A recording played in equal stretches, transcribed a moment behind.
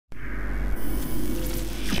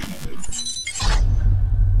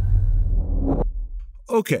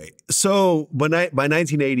Okay, so by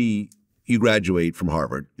 1980, you graduate from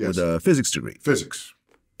Harvard with a physics degree. Physics.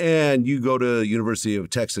 And you go to University of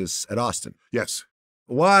Texas at Austin. Yes.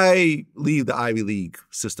 Why leave the Ivy League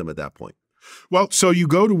system at that point? Well, so you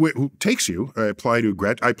go to who takes you. I applied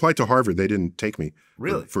to Harvard. They didn't take me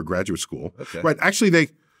for graduate school. Okay. Right. Actually,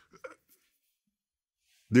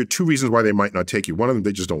 there are two reasons why they might not take you. One of them,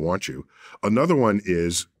 they just don't want you. Another one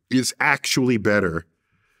is it's actually better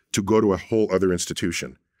to go to a whole other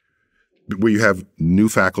institution where you have new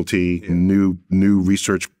faculty, new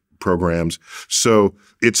research programs. So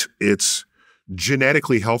it's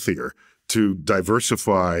genetically healthier to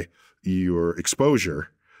diversify your exposure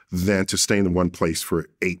than to stay in one place for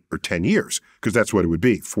 8 or 10 years, because that's what it would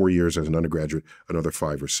be, 4 years as an undergraduate, another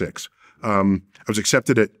 5 or 6. I was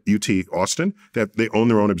accepted at UT Austin. They own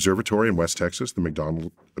their own observatory in West Texas, the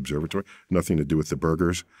McDonald Observatory, nothing to do with the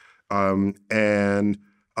burgers. And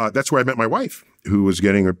that's where I met my wife, who was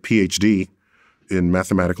getting her PhD in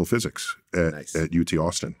mathematical physics at UT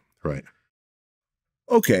Austin. Right.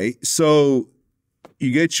 Okay, so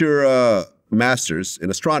you get your master's in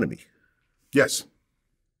astronomy. Yes.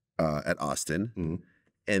 At Austin.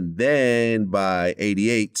 And then by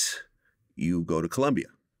 88, you go to Columbia.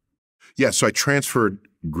 Yeah, so I transferred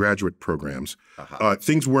graduate programs.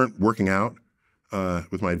 Things weren't working out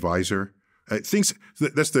with my advisor. That's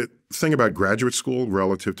the thing about graduate school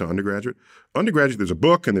relative to undergraduate. Undergraduate, there's a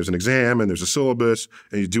book and there's an exam and there's a syllabus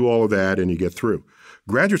and you do all of that and you get through.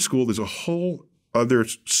 Graduate school, there's a whole other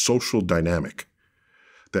social dynamic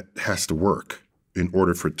that has to work in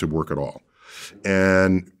order for it to work at all.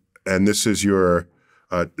 And this is your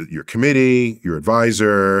committee, your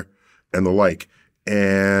advisor, and the like.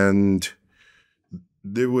 And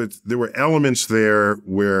there were elements there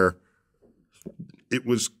where it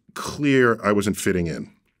was clear I wasn't fitting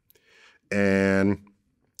in. And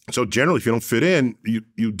so generally, if you don't fit in,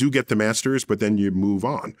 you do get the master's, but then you move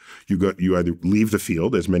on. You either leave the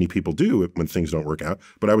field, as many people do when things don't work out,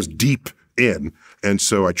 but I was deep in. And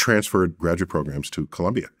so I transferred graduate programs to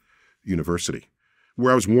Columbia University,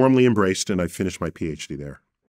 where I was warmly embraced, and I finished my PhD there.